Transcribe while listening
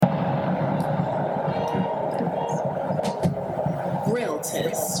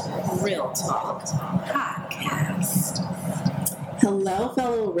REALTIST Real Talk Podcast. Hello,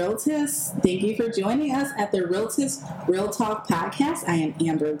 fellow Realtists. Thank you for joining us at the REALTIST Real Talk Podcast. I am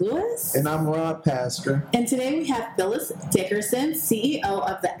Amber Lewis. And I'm Rod Pastor. And today we have Phyllis Dickerson, CEO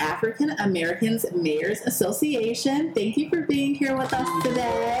of the African Americans Mayors Association. Thank you for being here with us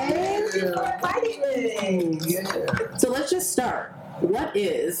today. Thank you for inviting me. Yeah. So let's just start. What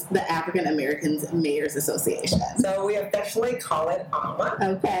is the African Americans Mayors Association? So we affectionately call it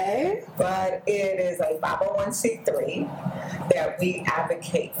AAMA. Okay. But it is a 501c3 that we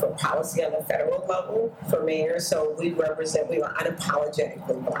advocate for policy on the federal level for mayors. So we are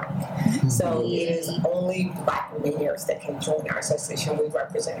unapologetically Black. So it is only Black mayors that can join our association. We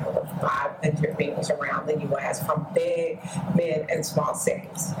represent over 500 mayors around the U.S. from big, mid, and small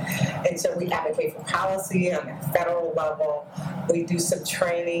cities. And so we advocate for policy on the federal level. We do some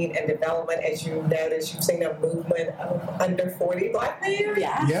training and development. As you notice, you've seen a movement of under 40 Black mayors.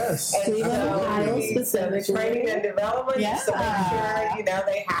 Yeah. Yes. And Cleveland, Ohio, we do some specifically. training and development just to make sure,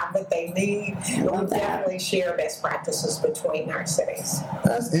 they have what they need. And we definitely share best practices between our cities.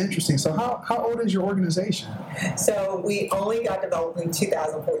 That's interesting. So how old is your organization? So we only got developed in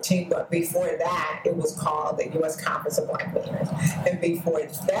 2014, but before that, it was called the U.S. Conference of Black Mayors. And before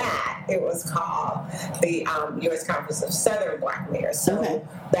that, it was called the U.S. Conference of Southern Black Mayors. So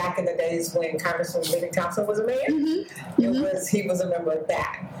back in the days when Congressman Benny Thompson was a mayor, he was a member of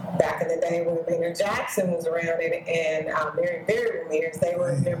that. Back in the day when Mayor Jackson was around and Mary Berry were mayors, they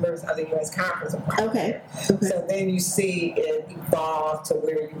were members of the U.S. Conference of Black Mayors. So then you see it evolve to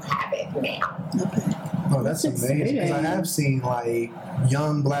where you have it now. Oh, that's amazing. Because I have seen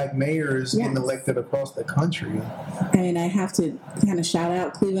young Black mayors getting elected across the country. I mean, I have to kind of shout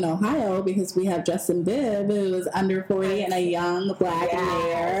out Cleveland, Ohio, because we have Justin Bibb, who is under 40 and a young Black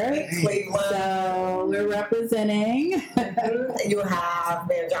mayor. Cleveland. So we're representing. You have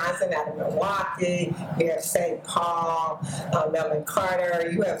Mayor Johnson out of Milwaukee. You have St. Paul, Melvin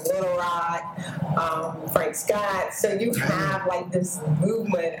Carter. You have Little Rock, Frank Scott. So you have this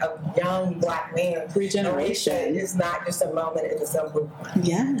movement of young Black mayors. Regeneration. It's not just a moment, it is a movement.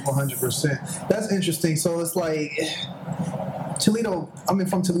 Yeah. 100%. That's interesting. So it's Toledo,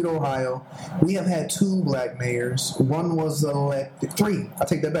 from Toledo, Ohio. We have had 2 Black mayors. One was elected, 3. I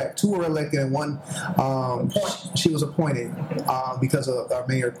take that back. 2 were elected and one, she was appointed because our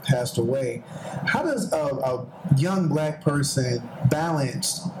mayor passed away. How does a young Black person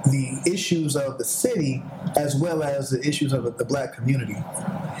balance the issues of the city as well as the issues of the Black community?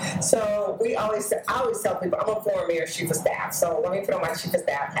 So I always tell people, I'm a former mayor, chief of staff. So let me put on my chief of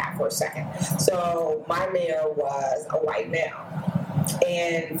staff hat for a second. So my mayor was a white male.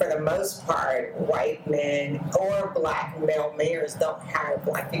 And for the most part, white men or Black male mayors don't hire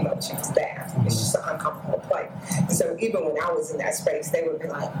Black female chief of staff. It's just an uncomfortable place. And so even when I was in that space, they would be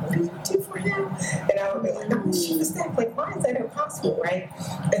like, what do you do for him? And I would be like, I'm the chief of staff. Why is that impossible, right?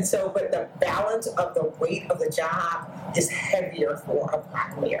 And so, but the balance of the weight of the job is heavier for a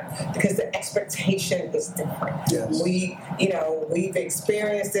Black mayor because the expectation is different. Yes. We've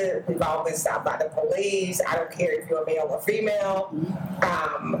experienced it. We've all been stopped by the police. I don't care if you're a male or female.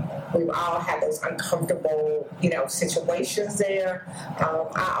 We've all had those uncomfortable, situations there.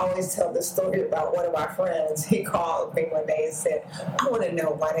 I always tell this story about one of my friends. He called me one day and said, I want to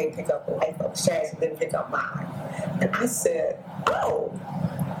know why they pick up the white folks' trash and didn't pick up mine. And I said, hold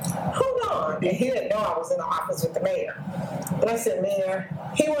on. And he didn't know I was in the office with the mayor. And I said, Mayor,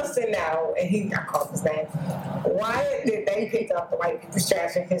 he wants to know, and I called his name, why did they pick up the white people's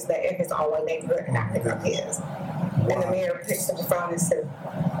trash in his all-white neighborhood and not pick up his? Wow. And the mayor picks up the phone and said,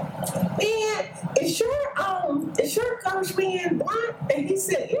 man, is your coach being Black? And he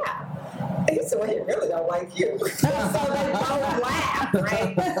said, yeah. And he said, well, he really don't like you. So they both laughed,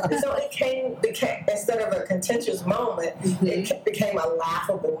 right? And so it became, instead of a contentious moment, it became a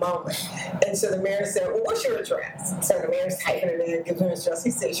laughable moment. And so the mayor said, well, what's your address? So the mayor's typing it in, gives him his address.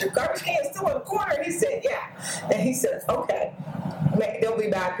 He said, is your garbage can still in the corner? He said, yeah. And he said, okay. They'll be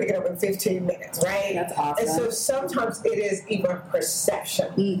back picking up in 15 minutes, right? That's awesome. And so sometimes it is even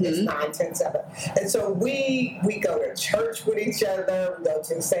perception. It's 9/10 of it. And so we go to church with each other. We go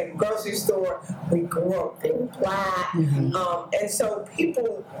to the same grocery store. We grew up being Black. And so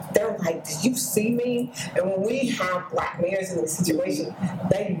people, they're like, did you see me? And when we have Black mayors in this situation,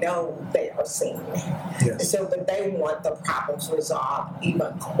 they know they are seen. Yes. So, but they want the problems resolved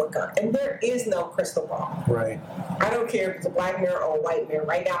even quicker. And there is no crystal ball. Right. I don't care if it's a black mayor or a white mayor.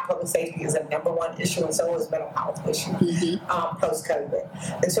 Right now, public safety is a number one issue, and so is mental health issue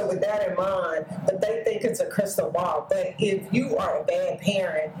post-COVID. And so with that in mind, but they think it's a crystal ball. But if you are a bad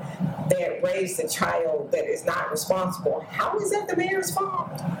parent that raised a child that is not responsible, how is that the mayor's fault?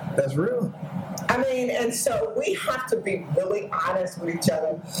 That's real. I mean, and so we have to be really honest with each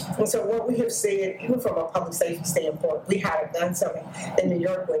other. And so what we have said, even from a public safety standpoint, we had a gun summit in New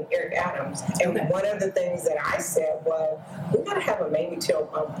York with Eric Adams. And one of the things that I said was, we got to have a Mamie Till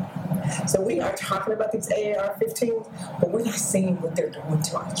moment. So we are talking about these AR-15s, but we're not seeing what they're doing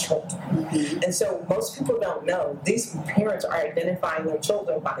to our children. And so most people don't know, these parents are identifying their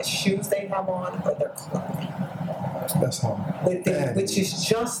children by the shoes they have on or their clothing. That's hard. Which is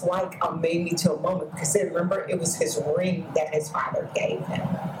just like a Mamie Till moment, because remember, it was his ring that his father gave him.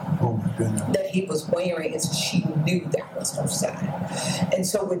 Oh my goodness. That he was wearing, and so she knew that was her son. And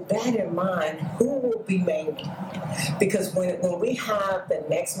so with that in mind, who will be Mamie? Because when we have the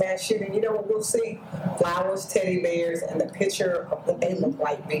next mass shooting, you know what we'll see? Flowers, teddy bears, and the picture of what they look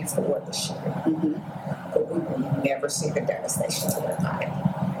like before the shooting. But we will never see the devastation of their body.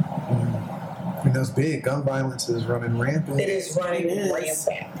 And that's big. Gun violence is running rampant. It is running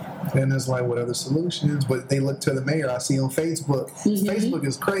rampant. And it's like, what other solutions? But they look to the mayor. I see on Facebook. Facebook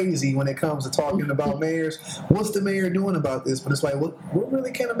is crazy when it comes to talking about mayors. What's the mayor doing about this? But it's like, what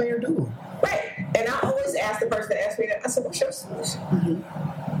really can a mayor do? Right. And I always ask the person that asks me that, I said, what's your solution?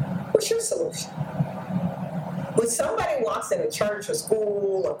 What's your solution? When somebody walks in a church or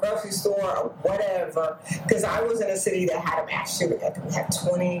school or grocery store or whatever, because I was in a city that had a mass shooting. I think we had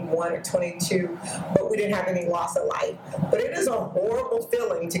 21 or 22, but we didn't have any loss of life. But it is a horrible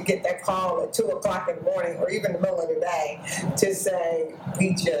feeling to get that call at 2 o'clock in the morning or even the middle of the day to say,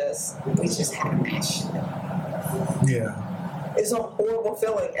 we just had a mass shooting. Yeah. It's a horrible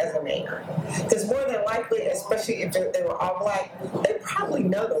feeling as a mayor. Because more than likely, especially if they were all black, they probably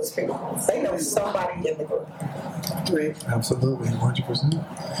know those people. They know somebody in the group. Right. Absolutely,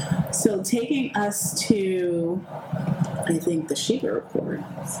 100%. So taking us to, I think, the Sheba report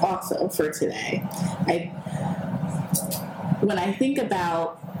also for today. When I think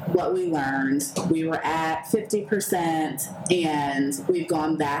about what we learned, we were at 50% and we've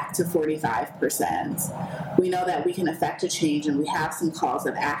gone back to 45%. We know that we can affect a change and we have some calls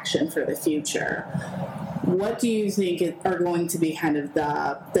of action for the future. What do you think are going to be kind of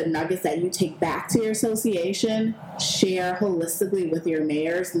the nuggets that you take back to your association, share holistically with your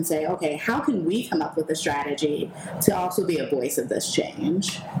mayors, and say, okay, how can we come up with a strategy to also be a voice of this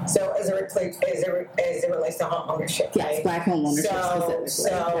change? So as it relates to home ownership, yes, right? Black home ownership specifically.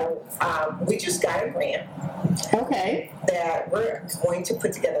 So we just got a grant. Okay. That we're going to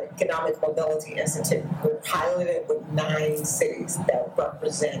put together Economic Mobility Institute. We're piloting it with 9 cities that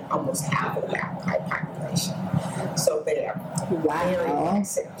represent almost half of that population. So they are very big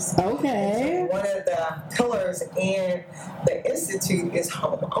cities. Okay. So one of the pillars in the institute is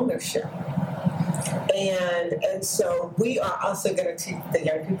home ownership. And so we are also going to teach the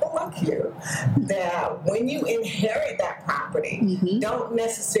young people like you that when you inherit that property, don't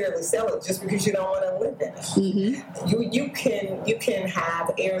necessarily sell it just because you don't want to live in it. You can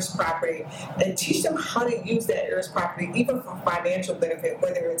have heirs property and teach them how to use that heirs property even for financial benefit,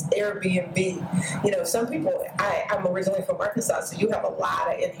 whether it's Airbnb. You know, some people, I'm originally from Arkansas, so you have a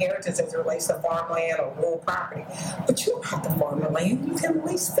lot of inheritance as it relates to farmland or rural property. But you don't have to farm the land. You can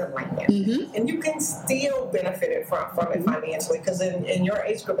lease the land. And you can still benefit from it financially, because in your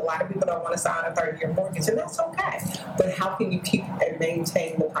age group, a lot of people don't want to sign a 30-year mortgage, and that's okay. But how can you keep and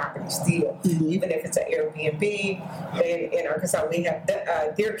maintain the property still, even if it's an Airbnb? In Arkansas, we have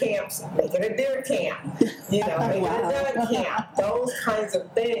deer camps. Make it a deer camp. You know, make it a dog camp. Those kinds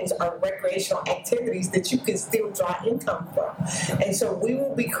of things are recreational activities that you can still draw income from. And so we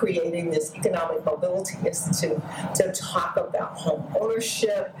will be creating this Economic Mobility Institute to talk about home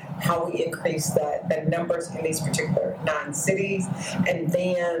ownership, how we increase the numbers in these particular 9 cities, and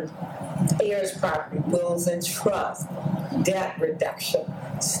then heirs property, wills and trust, debt reduction,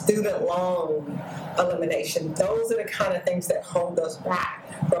 student loan elimination. Those are the kind of things that hold us back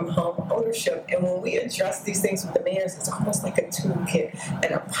from home ownership. And when we address these things with the mayors, it's almost like a toolkit. And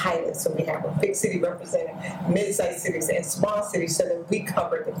and a pilot. So we have a big city representing mid-sized cities and small cities so that we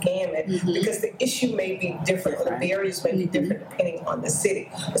cover the gamut because the issue may be different or the barriers may be different depending on the city,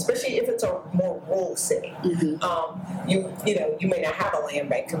 especially if it's a more rural city. You may not have a land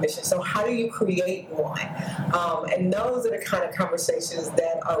bank commission. So how do you create one? And those are the kind of conversations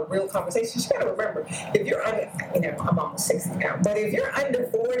that are real conversations. You got to remember, if you're under, I'm almost 60 now, but if you're under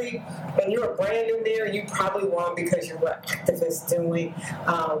 40 and you're a brand new mayor, you probably won because you're an activist doing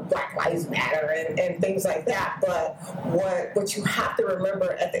Black Lives Matter and things like that. But what you have to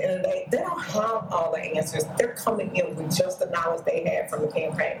remember at the end of the day, they don't have all the answers. They're coming in with just the knowledge they had from the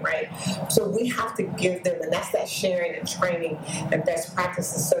campaign, right? So we have to give them, and that's that sharing and training and best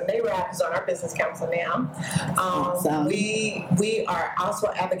practices. So NAREB is on our business council now. We are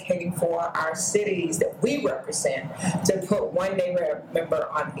also advocating for our cities that we represent to put one NAREB member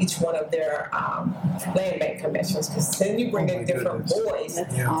on each one of their land bank commissions, because then you bring a different voice to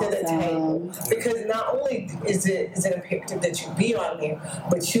the table. Because not only is it imperative that you be on there,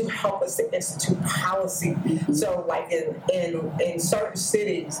 but you help us to institute policy. So like in certain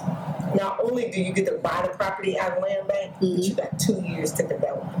cities, not only do you get to buy the property out of land bank, but you got 2 years to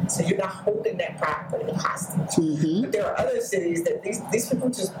develop it. So you're not holding that property hostage. But there are other cities that these people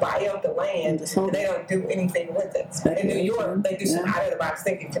just buy up the land and they don't do anything with it. In New York, they do some out of the box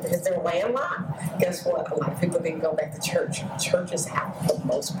thinking because they're landlocked. Guess what? A lot of people didn't go back to church. Churches have the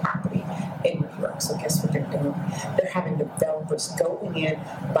most property in New York. So guess what they're doing? They're having developers go in,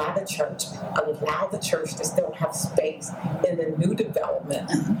 buy the church, allow the church to still have space in the new development,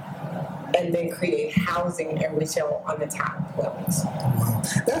 and then create housing and retail on the top levels. Wow.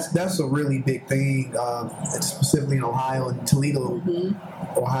 That's a really big thing, specifically in Ohio and Toledo.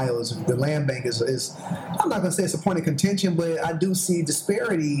 Ohio is the land bank is I'm not going to say it's a point of contention, but I do see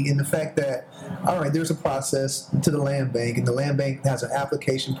disparity in the fact that, all right, there's a process to the land bank, and the land bank has an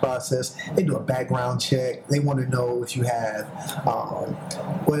application process. They do a background check. They want to know if you have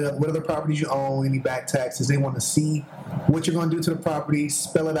what other properties you own, any back taxes. They want to see what you're going to do to the property,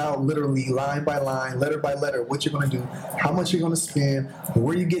 spell it out literally line by line, letter by letter, what you're going to do, how much you're going to spend,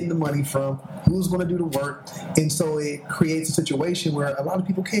 where you're getting the money from, who's going to do the work. And so it creates a situation where a lot of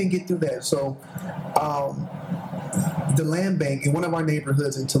people can't get through that. So the land bank in one of our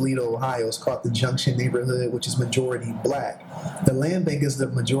neighborhoods in Toledo, Ohio, is called the Junction neighborhood, which is majority Black. The land bank is the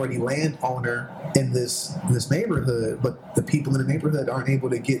majority landowner in this neighborhood, but the people in the neighborhood aren't able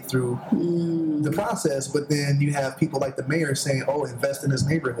to get through the process. But then you have people like the mayor saying, "Oh, invest in this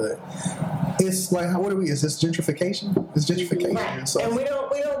neighborhood." It's like, what are we? Is this gentrification? It's gentrification, right. So, and we don't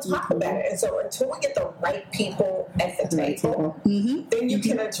talk about it. And so until we get the right people at the table, then you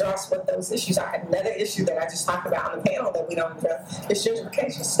can address what those issues are. Another issue that I just talked about on the panel that we don't address is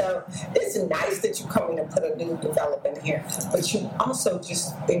gentrification. So it's nice that you come in and put a new development here, but you also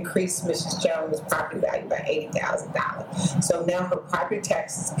just increase Mrs. Jones' property value by $80,000. So now her property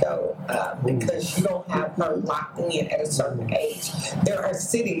taxes go up because you don't have her locked in at a certain age. There are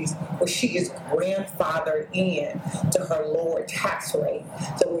cities where she is grandfathered in to her lower tax rate.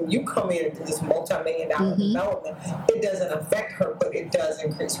 So when you come in into this multi-million-dollar development, it doesn't affect her, but it does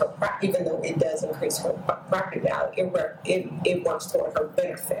increase her property. Even though it does increase her property value, it works toward her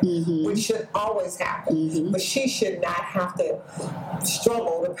benefit, which should always happen. But she should not have to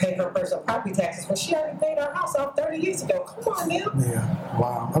struggle to pay her personal property taxes when she already paid her house off 30 years ago. Come on now. Yeah.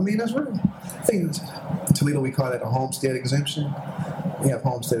 Wow. I mean, that's real. I think in Toledo we call that a homestead exemption. We have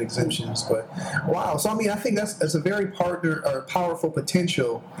homestead exemptions, but wow. So I mean, I think that's a very powerful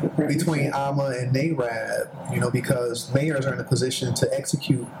potential between AAMA and NAREB, because mayors are in a position to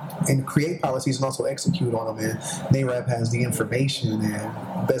execute and create policies and also execute on them. And NAREB has the information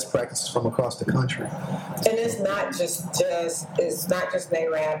and best practices from across the country. And it's not just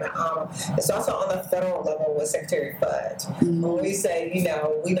NAREB and AAMA. It's also on the federal level with Secretary Fudge. When we say,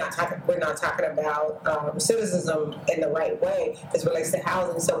 we're not talking about citizenship in the right way as it relates to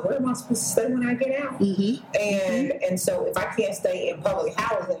housing. So where am I supposed to stay when I get out? And so if I can't stay in public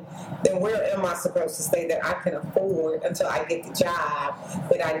housing, then where am I supposed to stay that I can afford until I get the job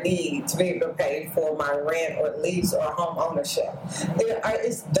that I need to be able to pay for my rent or lease or home ownership?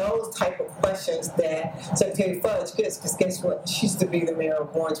 It's those type of questions that Secretary Fudge gets, because guess what? She used to be the mayor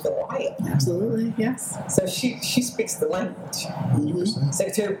of Warrensville, Ohio. Absolutely, yes. So she speaks the language.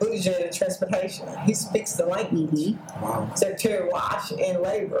 Secretary Buttigieg in transportation, he speaks the language. Wow. Secretary Wash in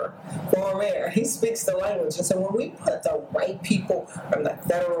labor, former mayor, he speaks the language. And so when we put the right people from the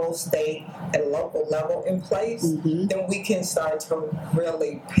federal, state, and local level in place, then we can start to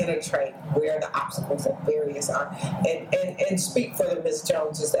really penetrate where the obstacles and barriers are and speak for the Ms. Jones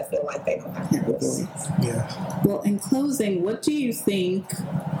challenges that feel like they don't have a voice. Yeah. Well, in closing, what do you think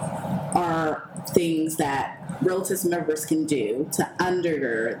are things that REALTIST members can do to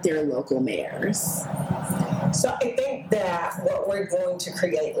undergird their local mayors? So I think that what we're going to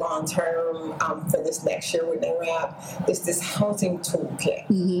create long term for this next year with NAREB is this housing toolkit.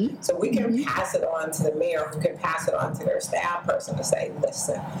 Mm-hmm. So we can pass it on to the mayor, who can pass it on to their staff person to say,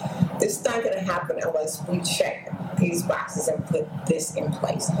 listen, this is not going to happen unless we check these boxes and put this in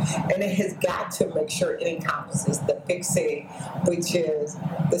place. And it has got to make sure it encompasses the big city, which is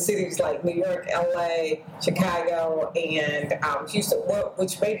the cities like New York, LA, Chicago, and Houston,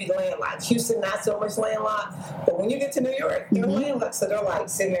 which may be landlocked. Houston, not so much landlocked. But when you get to New York, they're landlocked. So they're like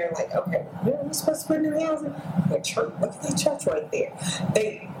sitting there like, okay, where are we supposed to put new housing? Like church, look at that church right there.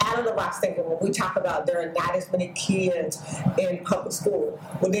 They out of the box thinking when we talk about there are not as many kids in public school.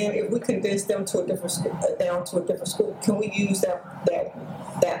 Well, then if we condense them to a different school, down to a different school, can we use that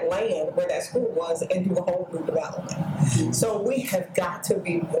land where that school was and do a whole new development? So we have got to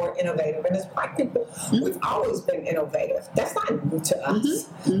be more innovative. And as Black people, we've always been innovative. That's not new to us.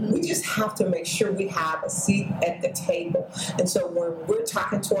 We just have to make sure we have a seat at the table. And so when we're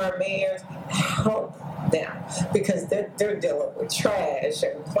talking to our mayors, help them, because they're dealing with trash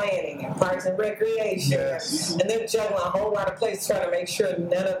and planning and parks and recreation, and they're juggling a whole lot of places trying to make sure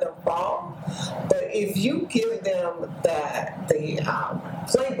none of them fall. But if you give them the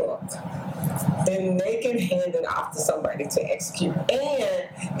playbook, then they can hand it off to somebody to execute. And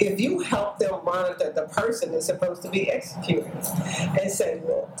if you help them monitor the person that's supposed to be executing and say,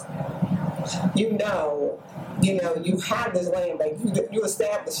 look, you have this land bank, you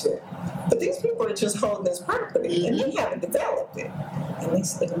establish it, but these people are just holding this property and they haven't developed it. And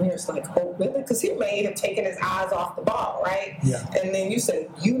the mayor's like, oh, really? Because he may have taken his eyes off the ball, right? Yeah. And then you said,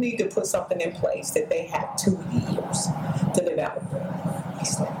 you need to put something in place that they have 2 years to develop it.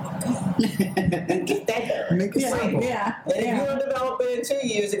 He's like, okay. Get that done. Make it simple. Yeah. And if you don't develop it in 2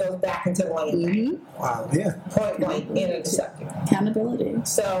 years, it goes back into the land bank. Wow, yeah. Point blank, end of the subject. Accountability.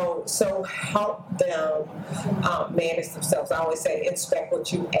 So help them manage themselves. I always say inspect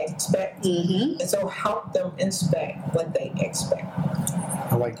what you expect. And so help them inspect what they expect.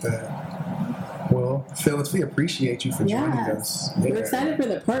 I like that. Well, Phyllis, we appreciate you for joining us. We're excited for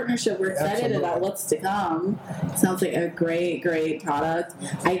the partnership. We're excited about what's to come. Sounds like a great, great product.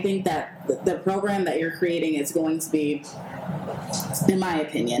 I think that the program that you're creating is going to be, in my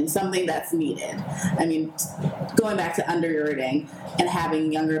opinion, something that's needed. I mean, going back to undergirding and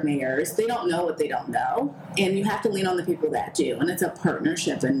having younger mayors, they don't know what they don't know, and you have to lean on the people that do, and it's a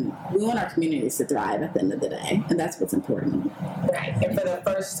partnership, and we want our communities to thrive at the end of the day, and that's what's important. Right, and for the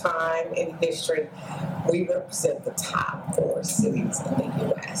first time in history, we represent the top 4 cities in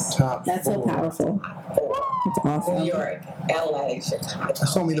the U.S. That's so powerful. Top 4. It's awesome. New York, LA, Chicago.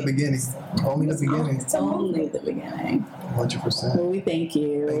 That's only the beginning. Only the beginning. It's only the beginning. 100%. Well, we thank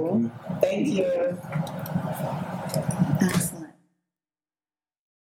you. Thank you. Excellent.